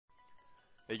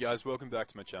Hey guys, welcome back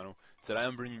to my channel. Today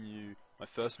I'm bringing you my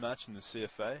first match in the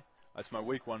CFA. It's my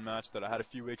week 1 match that I had a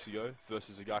few weeks ago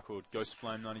versus a guy called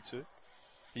GhostFlame92.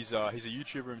 He's a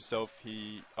YouTuber himself.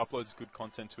 He uploads good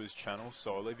content to his channel,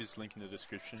 so I'll leave his link in the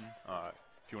description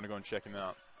if you want to go and check him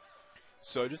out.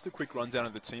 So just a quick rundown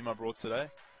of the team I brought today.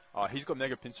 He's got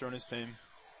Mega Pinsir on his team,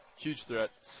 huge threat,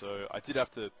 so I did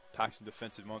have to pack some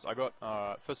defensive mods. I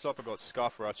got first up I got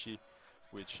Scarf Ucsb,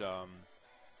 which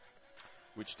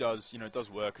does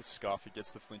work. It's Scarf, it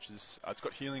gets the flinches. It's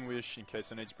got Healing Wish in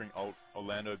case I need to bring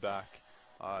Orlando back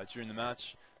during the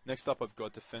match. Next up I've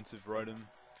got Defensive Rotom,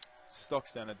 stock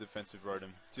standard Defensive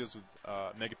Rotom, deals with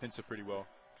Mega Pinsir pretty well,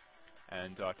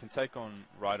 and can take on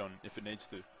Rhydon if it needs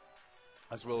to,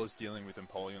 as well as dealing with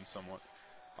Empoleon somewhat.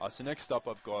 So next up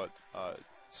I've got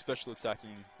special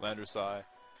attacking Landorus Eye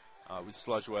with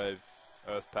Sludge Wave,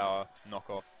 Earth Power,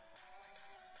 Knockoff,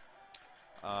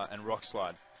 and Rock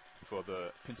Slide for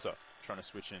the Pinsir, trying to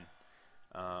switch in.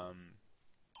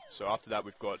 So after that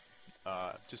we've got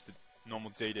just the normal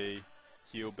DD,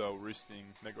 Heal Bell, Roosting,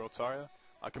 Mega Altaria.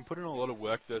 I can put in a lot of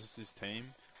work versus his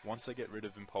team once I get rid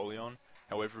of Empoleon.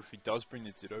 However, if he does bring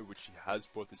the Ditto, which he has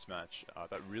brought this match,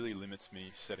 that really limits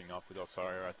me setting up with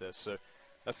Altaria right there. So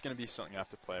that's going to be something I have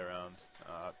to play around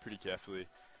pretty carefully.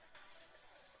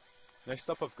 Next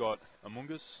up I've got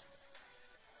Amoonguss,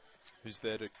 who's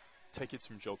there to take hits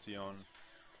from Jolteon,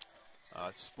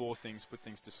 spore things, put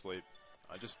things to sleep,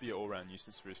 just be an all-round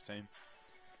nuisance for his team.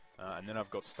 And then I've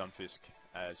got Stunfisk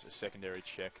as a secondary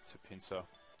check to Pinsir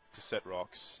to set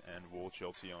rocks and wall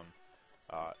Jolteon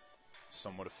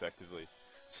somewhat effectively.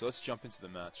 So let's jump into the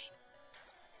match.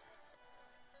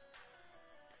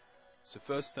 So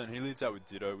first turn he leads out with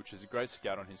Ditto, which is a great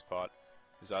scout on his part,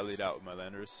 as I lead out with my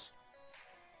Landorus.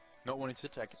 Not wanting to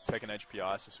take an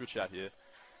HPI, so switch out here.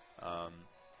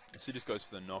 So he just goes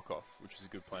for the knockoff, which is a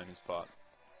good play on his part.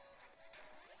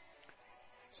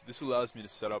 So this allows me to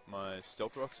set up my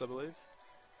Stealth Rocks, I believe.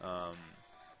 I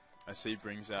see he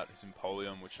brings out his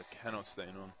Empoleon, which I cannot stay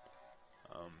in on,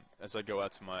 as I go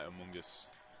out to my Amoonguss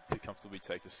to comfortably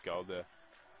take the Skull there.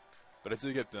 But I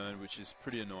do get burned, which is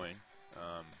pretty annoying,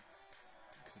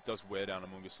 because it does wear down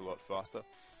Amoonguss a lot faster.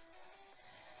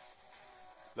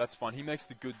 That's fine. He makes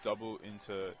the good double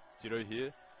into Ditto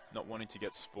here, not wanting to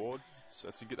get spored, so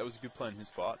that was a good play on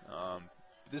his part.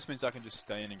 This means I can just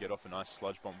stay in and get off a nice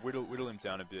Sludge Bomb, whittle him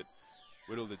down a bit,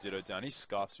 whittle the Ditto down. He's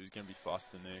Scarf, so he's going to be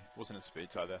faster than me. Wasn't a speed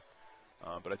tie there,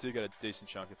 but I do get a decent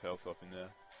chunk of health up in there.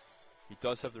 He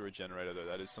does have the Regenerator though,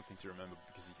 that is something to remember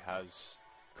because he has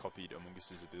copied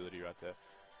Amoonguss's ability right there.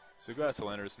 So go out to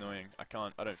Landorus knowing I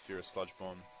don't fear a Sludge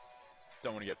Bomb,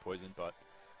 don't want to get poisoned, but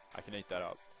I can eat that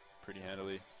up pretty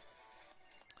handily.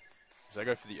 So I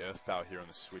go for the Earth Power here on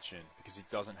the switch in, because he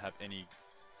doesn't have any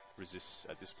resists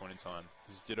at this point in time.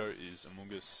 His Ditto is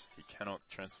Amoonguss, he cannot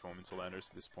transform into Landorus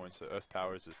at this point, so Earth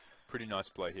Power is a pretty nice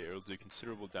play here. It'll do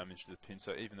considerable damage to the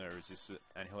Pinsir, even though it resists it,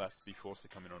 and he'll have to be forced to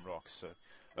come in on rocks, so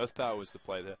Earth Power was the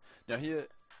play there. Now here,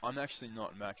 I'm actually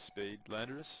not max speed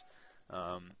Landorus.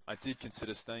 I did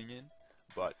consider staying in,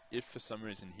 but if for some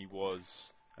reason he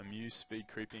was a Mew speed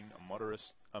creeping, a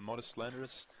modest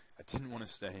Landorus, I didn't want to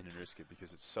stay in and risk it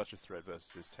because it's such a threat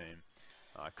versus his team.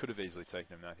 I could have easily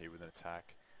taken him out here with an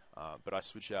attack, but I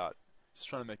switch out, just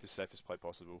trying to make the safest play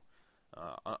possible.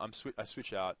 I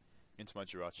switch out into my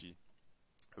Jirachi,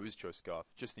 who is Joe Scarf,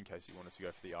 just in case he wanted to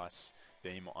go for the Ice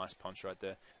Beam or Ice Punch right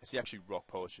there. As he actually Rock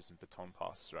Polishes and Baton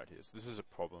Passes right here, so this is a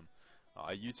problem.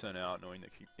 I U-turn out knowing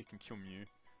that it can kill Mew,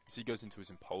 so he goes into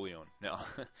his Empoleon. Now,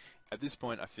 at this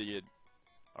point I figured,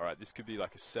 alright, this could be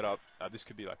like a setup, this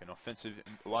could be like an offensive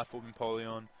Life Orb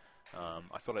Empoleon.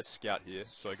 I thought I'd scout here,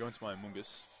 so I go into my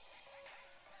Amoonguss,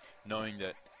 knowing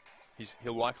that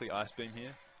he'll likely Ice Beam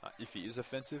here, if he is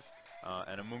offensive,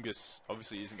 and Amoonguss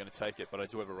obviously isn't going to take it, but I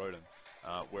do have a Rotom.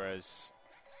 Whereas,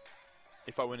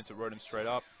 if I went into Rotom straight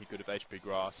up, he could have HP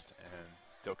Grassed and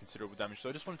dealt considerable damage, so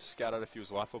I just wanted to scout out if he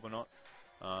was Life Orb or not.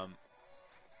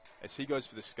 As he goes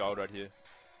for the Skull right here,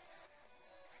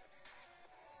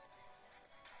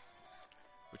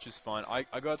 which is fine.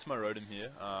 I go out to my Rotom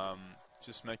here,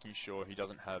 just making sure he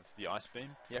doesn't have the Ice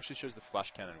Beam. He actually shows the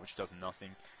Flash Cannon, which does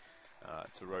nothing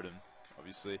to Rotom,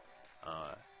 obviously.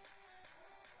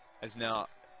 As now,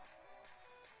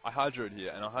 I Hydroed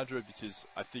here, and I Hydroed because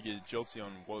I figured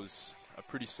Jolteon was a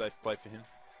pretty safe play for him.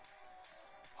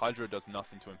 Hydro does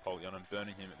nothing to Empoleon, I'm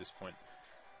burning him at this point.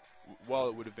 While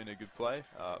it would have been a good play,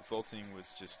 Vaulting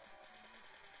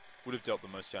would have dealt the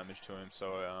most damage to him,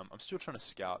 so I'm still trying to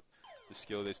scout the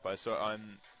skill of these players. So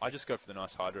I just go for the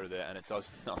nice Hydro there, and it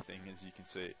does nothing, as you can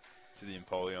see, to the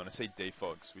Empoleon. I see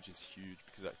Defogs, which is huge,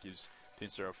 because that gives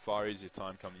Pinsir a far easier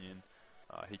time coming in.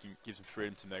 he can gives him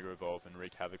freedom to Mega Evolve and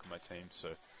wreak havoc on my team. So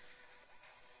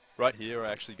right here,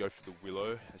 I actually go for the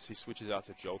Willow as he switches out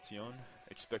to Jolteon,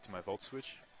 expecting my Volt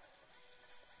Switch.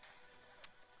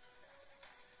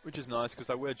 Which is nice because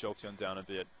I wear Jolteon down a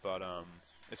bit, but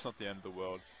it's not the end of the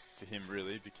world for him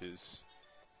really, because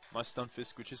my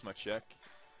Stunfisk, which is my check,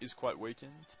 is quite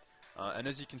weakened. And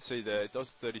as you can see there, it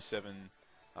does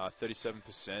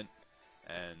 37%,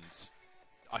 and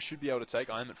I should be able to take,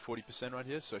 I am at 40% right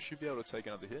here, so I should be able to take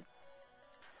another hit.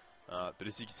 But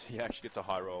as you can see, he actually gets a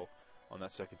high roll on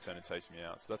that second turn and takes me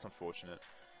out, so that's unfortunate.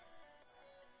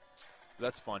 But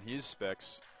that's fine, he is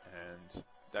Specs, and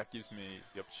that gives me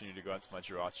the opportunity to go into my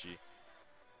Jirachi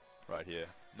right here,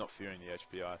 not fearing the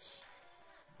HP Ice,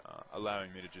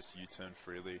 allowing me to just U-turn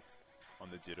freely on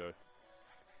the Ditto.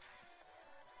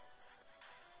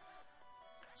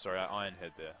 Sorry, I Iron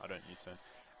Head there, I don't U-turn.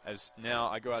 As now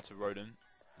I go out to Rotom,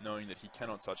 knowing that he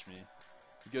cannot touch me.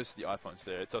 He goes to the I-Punch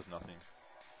there, it does nothing.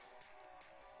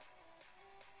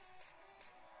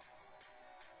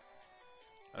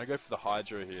 And I go for the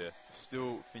Hydro here,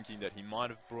 still thinking that he might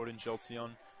have brought in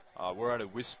Jolteon. We're at a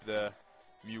Wisp there.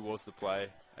 Mew was the play,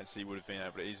 as he would have been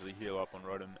able to easily heal up on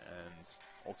Rotom and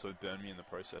also burn me in the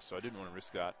process, so I didn't want to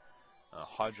risk that.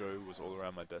 Hydro was all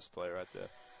around my best play right there,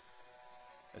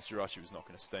 as Jirachi was not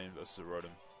going to stay in versus a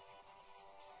Rotom.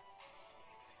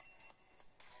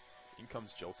 In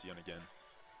comes Jolteon again.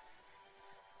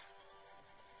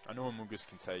 I know Amoonguss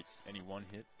can take any one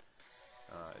hit,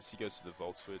 as he goes to the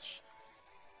Volt Switch.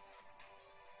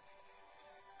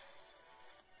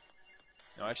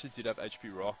 Now, I actually did have HP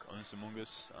Rock on this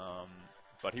Amoonguss,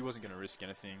 but he wasn't going to risk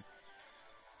anything.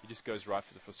 He just goes right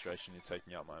for the frustration to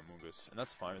taking out my Amoonguss, and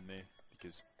that's fine with me,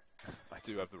 because I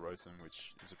do have the Rotom,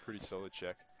 which is a pretty solid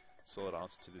check, solid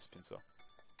answer to this Pinsir.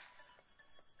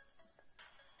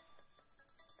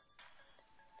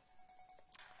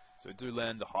 So I do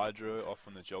land the Hydro off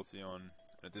on the Jolteon,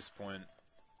 and at this point,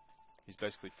 he's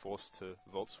basically forced to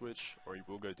Volt Switch, or he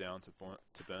will go down to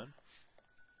burn.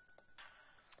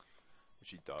 Which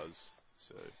he does,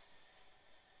 so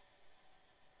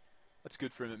that's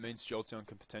good for him. It means Jolteon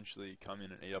can potentially come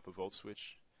in and eat up a Volt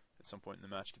Switch at some point in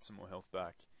the match, get some more health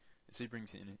back. As he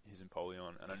brings in his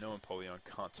Empoleon, and I know Empoleon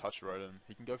can't touch Rotom.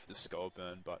 He can go for the Skull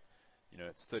Burn, but you know,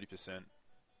 it's 30%,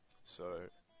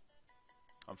 so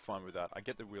I'm fine with that. I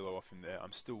get the Willow off in there.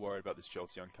 I'm still worried about this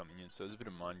Jolteon coming in, so there's a bit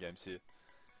of mind games here.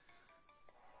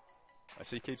 I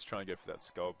see he keeps trying to go for that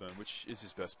Skull Burn, which is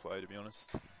his best play, to be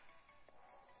honest.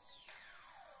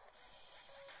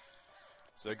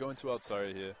 So I go into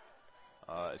Altaria here,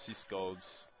 as he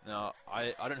Scalds. Now,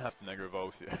 I don't have to Mega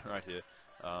Evolve here, right here.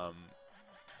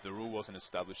 The rule wasn't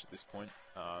established at this point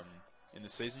in the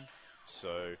season,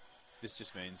 so this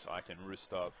just means I can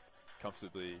roost up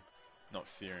comfortably, not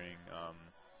fearing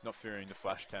the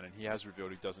Flash Cannon. He has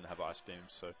revealed he doesn't have Ice Beam,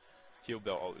 so Heal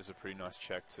Bell ult is a pretty nice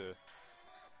check to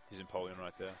his Empoleon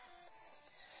right there.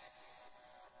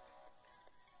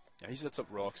 Now he sets up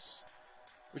Rocks,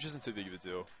 which isn't too big of a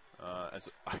deal. As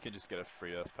I can just get a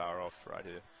free Earth Power off right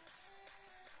here.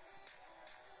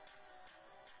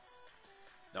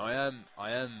 Now I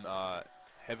am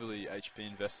heavily HP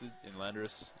invested in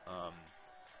Landorus, and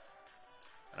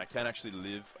I can actually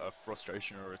live a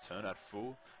Frustration or a Return at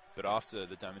full, but after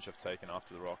the damage I've taken,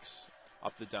 after the Rocks,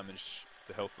 after the damage,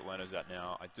 the health that Lando's at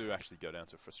now, I do actually go down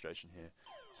to a Frustration here,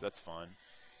 so that's fine.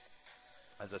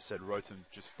 As I said, Rotom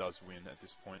just does win at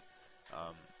this point.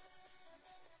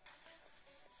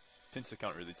 Pinsir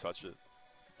can't really touch it,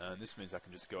 and this means I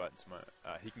can just go out into my,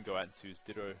 he can go out into his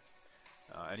Ditto,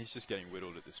 and he's just getting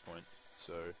whittled at this point,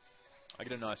 so I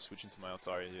get a nice switch into my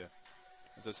Altaria here.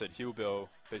 As I said, Heal Bell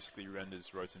basically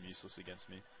renders Rotom useless against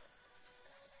me,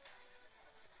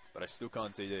 but I still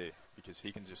can't DD, because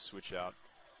he can just switch out.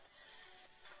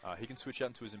 He can switch out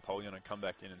into his Empoleon and come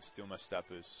back in and steal my stat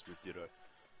boost with Ditto,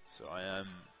 so I am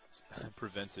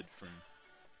prevented from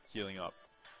healing up.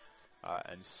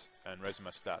 And raising my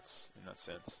stats in that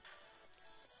sense.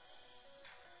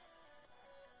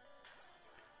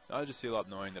 So I just heal up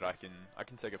knowing that I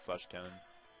can take a Flash Cannon.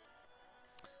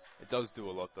 It does do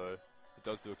a lot though. It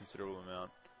does do a considerable amount.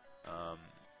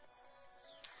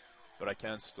 But I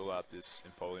can stall out this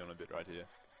Empoleon a bit right here.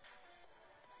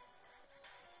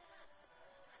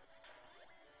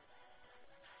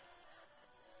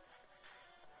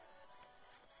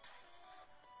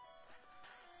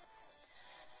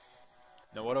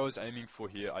 Now what I was aiming for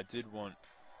here, I did want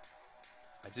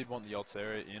the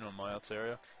Altaria in on my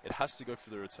Altaria. It has to go for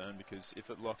the return, because if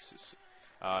it locks,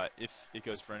 if it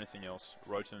goes for anything else,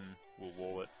 Rotom will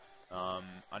wall it. I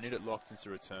need it locked into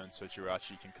return so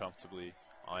Jirachi can comfortably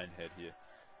Iron Head here,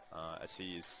 as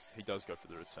he does go for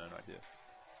the return right here.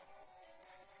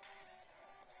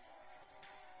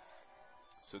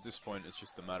 So at this point, it's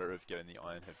just a matter of getting the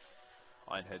Iron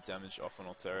Head damage off on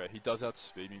Altera. He does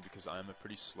outspeed me because I am a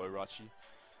pretty slow Rachi.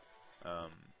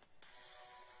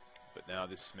 But now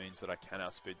this means that I can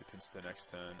outspeed the Pinsir the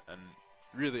next turn, and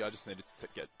really I just needed to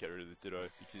get rid of the Ditto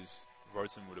because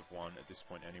Rotom would have won at this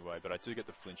point anyway. But I do get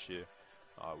the flinch here,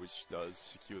 which does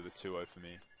secure the 2-0 for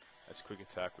me, as Quick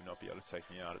Attack would not be able to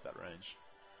take me out at that range.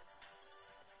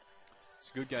 It's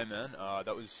a good game, man.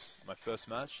 That was my first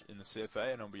match in the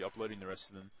CFA, and I'll be uploading the rest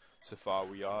of them. So far,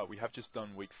 we have just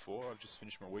done week 4. I've just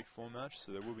finished my week 4 match,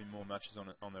 so there will be more matches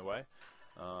on their way.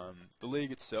 The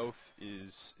league itself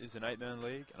is an 8-man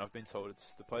league, and I've been told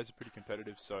the players are pretty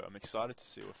competitive. So I'm excited to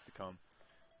see what's to come.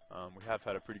 We have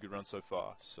had a pretty good run so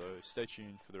far, so stay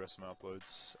tuned for the rest of my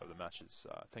uploads of the matches.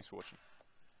 Thanks for watching.